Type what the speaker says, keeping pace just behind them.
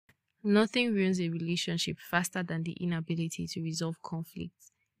Nothing ruins a relationship faster than the inability to resolve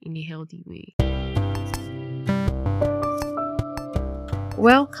conflicts in a healthy way.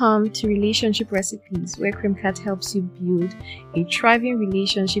 Welcome to Relationship Recipes, where Creamcat helps you build a thriving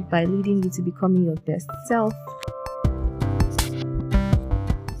relationship by leading you to becoming your best self.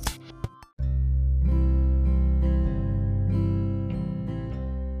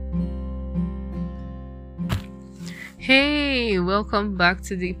 Hey, welcome back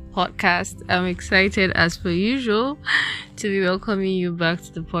to the podcast. I'm excited as per usual to be welcoming you back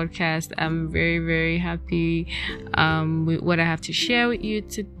to the podcast. I'm very, very happy with what I have to share with you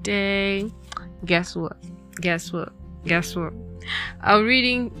today. Guess what? I'm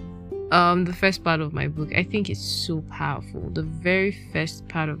reading the first part of my book. I think it's so powerful. The very first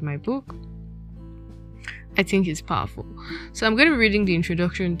part of my book, I think it's powerful. So I'm going to be reading the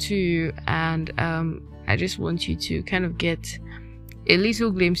introduction too, and I just want you to kind of get a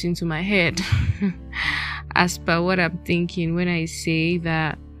little glimpse into my head as per what I'm thinking when I say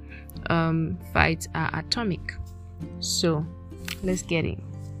that fights are atomic. So let's get in.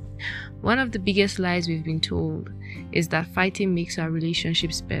 One of the biggest lies we've been told is that fighting makes our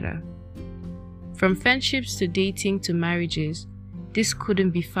relationships better. From friendships to dating to marriages, this couldn't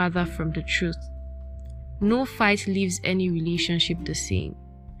be farther from the truth. No fight leaves any relationship the same.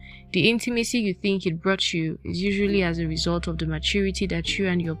 The intimacy you think it brought you is usually as a result of the maturity that you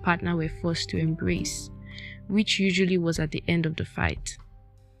and your partner were forced to embrace, which usually was at the end of the fight.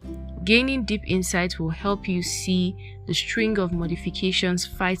 Gaining deep insight will help you see the string of modifications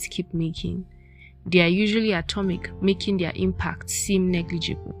fights keep making. They are usually atomic, making their impact seem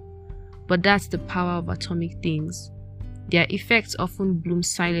negligible. But that's the power of atomic things. Their effects often bloom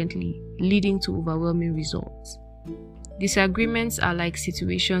silently, leading to overwhelming results. Disagreements are like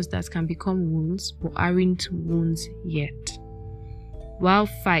situations that can become wounds but aren't wounds yet, while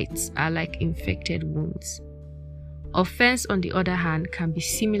fights are like infected wounds. Offense, on the other hand, can be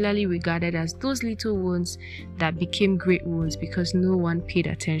similarly regarded as those little wounds that became great wounds because no one paid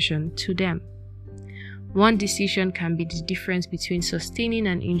attention to them. One decision can be the difference between sustaining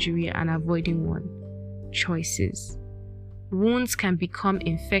an injury and avoiding one. Choices. Wounds can become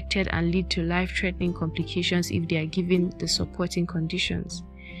infected and lead to life-threatening complications if they are given the supporting conditions.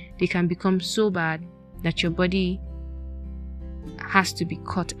 They can become so bad that your body has to be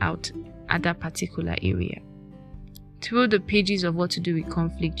cut out at that particular area. Through the pages of What to Do with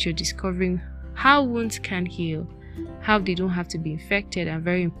Conflict, you're discovering how wounds can heal, how they don't have to be infected, and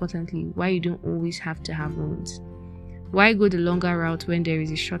very importantly, why you don't always have to have wounds. Why go the longer route when there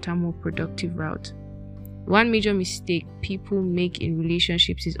is a shorter, more productive route? One major mistake people make in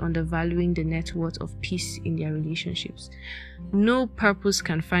relationships is undervaluing the net worth of peace in their relationships. No purpose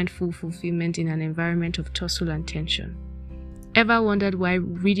can find full fulfillment in an environment of tussle and tension. Ever wondered why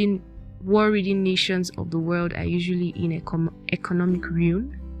war-ridden nations of the world are usually in economic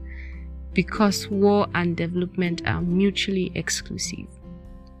ruin? Because war and development are mutually exclusive.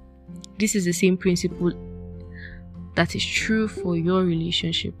 This is the same principle that is true for your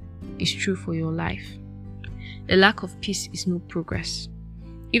relationship, is true for your life. A lack of peace is no progress.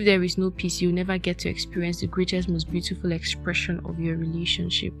 If there is no peace, you'll never get to experience the greatest, most beautiful expression of your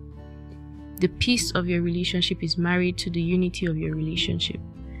relationship. The peace of your relationship is married to the unity of your relationship.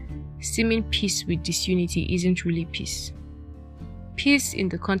 Seeming peace with disunity isn't really peace. Peace in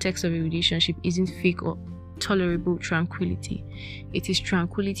the context of a relationship isn't fake or tolerable tranquility. It is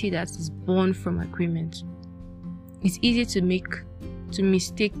tranquility that is born from agreement. It's easy to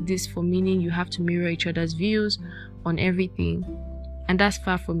mistake this for meaning you have to mirror each other's views on everything, and that's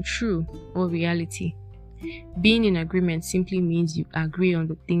far from true or reality. Being in agreement simply means you agree on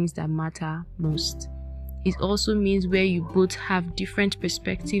the things that matter most. It also means where you both have different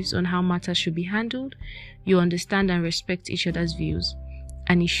perspectives on how matters should be handled, you understand and respect each other's views,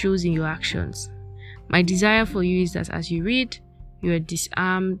 and it shows in your actions. My desire for you is that as you read, you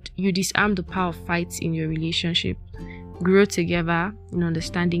disarm the power of fights in your relationship, grow together in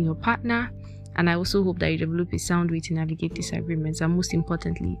understanding your partner, and I also hope that you develop a sound way to navigate disagreements, and most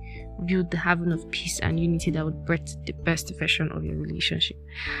importantly, build the haven of peace and unity that would birth the best version of your relationship.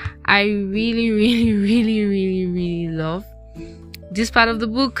 I really love this part of the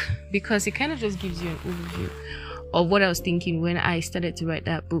book because it kind of just gives you an overview of what I was thinking when I started to write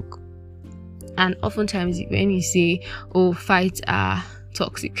that book. And oftentimes when you say, oh, fights are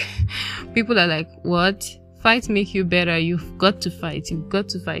toxic, people are like, what? Fights make you better. You've got to fight.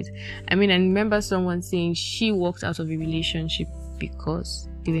 I mean, I remember someone saying she walked out of a relationship because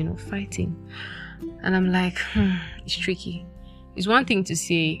they were not fighting. And I'm like, it's tricky. It's one thing to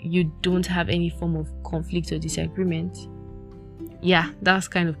say you don't have any form of conflict or disagreement, yeah, that's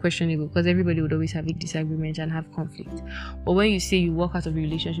kind of questionable, because everybody would always have a disagreement and have conflict. But when you say you walk out of a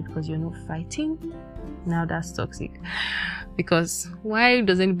relationship because you're not fighting, now that's toxic. Because why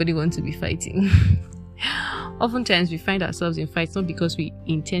does anybody want to be fighting? Oftentimes we find ourselves in fights not because we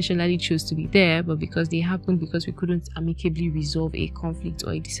intentionally chose to be there, but because they happen because we couldn't amicably resolve a conflict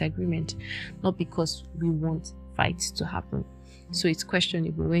or a disagreement, not because we want fights to happen. So it's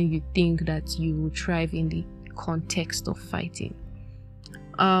questionable when you think that you will thrive in the context of fighting.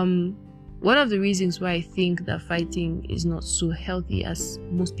 One of the reasons why I think that fighting is not so healthy as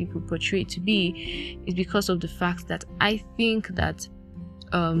most people portray it to be is because of the fact that I think that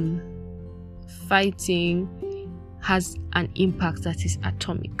fighting has an impact that is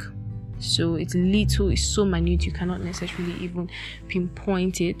atomic. So it's little, it's so minute, you cannot necessarily even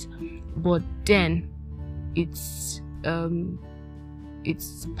pinpoint it, but then it's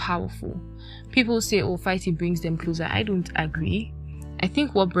powerful. People say, oh, fighting brings them closer. I don't agree. I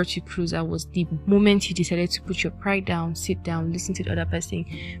think what brought you closer was the moment you decided to put your pride down, sit down, listen to the other person,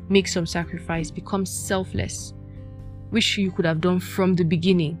 make some sacrifice, become selfless, which you could have done from the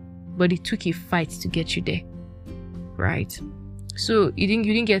beginning, but it took a fight to get you there, right? So you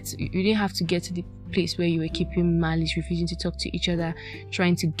didn't have to get to the place where you were keeping malice, refusing to talk to each other,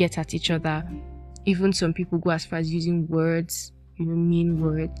 trying to get at each other. Even some people go as far as using words, mean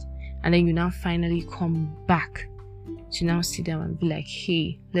words, and then you now finally come back to now sit down and be like,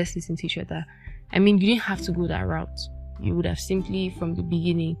 hey, let's listen to each other. I mean, you didn't have to go that route. You would have simply from the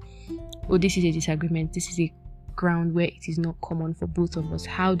beginning, oh, this is a disagreement, this is a ground where it is not common for both of us.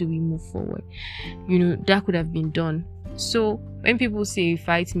 How do we move forward? That could have been done. So when people say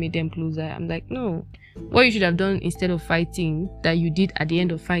fight made them closer, I'm like, no. What you should have done instead of fighting, that you did at the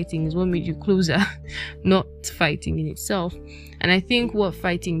end of fighting, is what made you closer, not fighting in itself. And I think what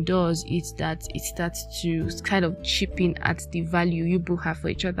fighting does is that it starts to kind of chip in at the value you both have for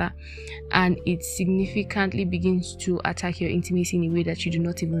each other, and it significantly begins to attack your intimacy in a way that you do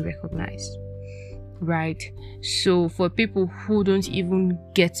not even recognize. Right? So for people who don't even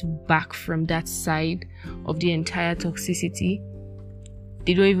get back from that side of the entire toxicity,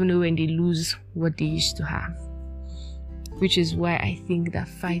 they don't even know when they lose what they used to have. Which is why I think that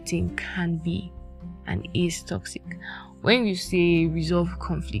fighting can be and is toxic. When you say resolve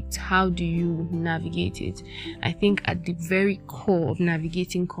conflict, how do you navigate it? I think at the very core of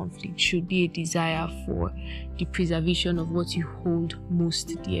navigating conflict should be a desire for the preservation of what you hold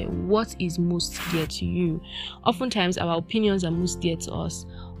most dear. What is most dear to you? Oftentimes our opinions are most dear to us.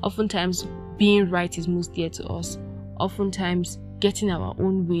 Oftentimes being right is most dear to us. Oftentimes getting our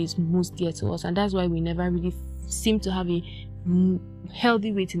own way is most dear to us, and that's why we never really seem to have a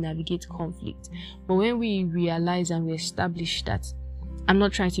healthy way to navigate conflict. But when we realize and we establish that I'm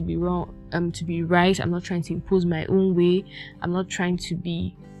not trying to be wrong, to be right, I'm not trying to impose my own way, I'm not trying to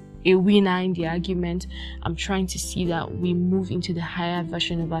be a winner in the argument, I'm trying to see that we move into the higher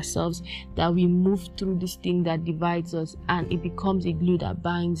version of ourselves, that we move through this thing that divides us and it becomes a glue that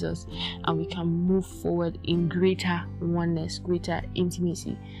binds us, and we can move forward in greater oneness, greater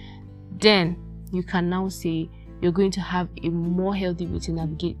intimacy. Then you can now say you're going to have a more healthy way to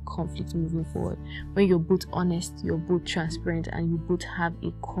navigate conflict moving forward, when you're both honest, you're both transparent, and you both have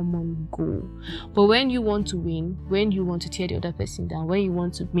a common goal. But when you want to win, when you want to tear the other person down, when you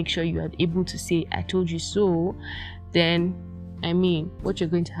want to make sure you are able to say I told you so, then what you're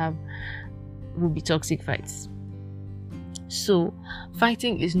going to have will be toxic fights. So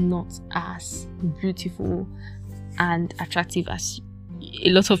fighting is not as beautiful and attractive as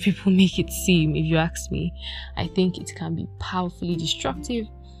a lot of people make it seem. If you ask me, I think it can be powerfully destructive,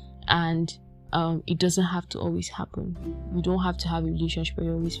 and it doesn't have to always happen. You don't have to have a relationship where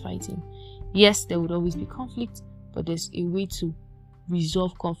you're always fighting. Yes, there would always be conflict, but there's a way to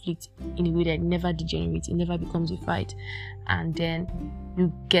resolve conflict in a way that never degenerates, it never becomes a fight, and then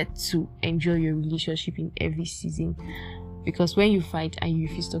you get to enjoy your relationship in every season. Because when you fight and you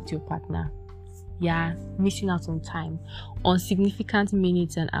refuse to talk to your partner, you're missing out on time, on significant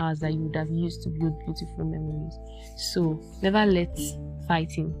minutes and hours that you would have used to build beautiful memories. So never let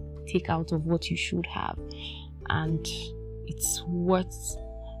fighting take out of what you should have, and it's worth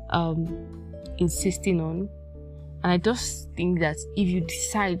insisting on. And I just think that if you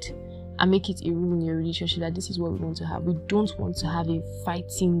decide and make it a rule in your relationship that this is what we want to have, we don't want to have a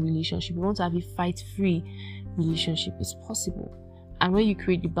fighting relationship, we want to have a fight-free relationship. It's possible. And when you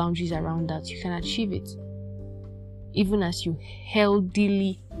create the boundaries around that, you can achieve it. Even as you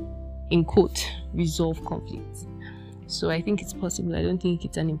healthily, in quote, resolve conflicts. So I think it's possible. I don't think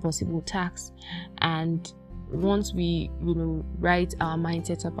it's an impossible task. And once we, write our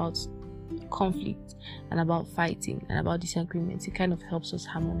mindset about conflict and about fighting and about disagreements. It kind of helps us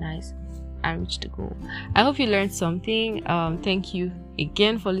harmonize and reach the goal. I hope you learned something. Thank you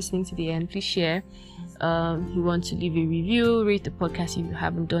again for listening to the end. Please share. If you want to leave a review, rate the podcast if you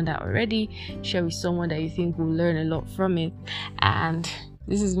haven't done that already. Share with someone that you think will learn a lot from it. And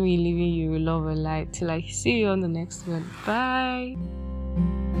this is me leaving you with love and light till I see you on the next one.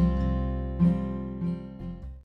 Bye.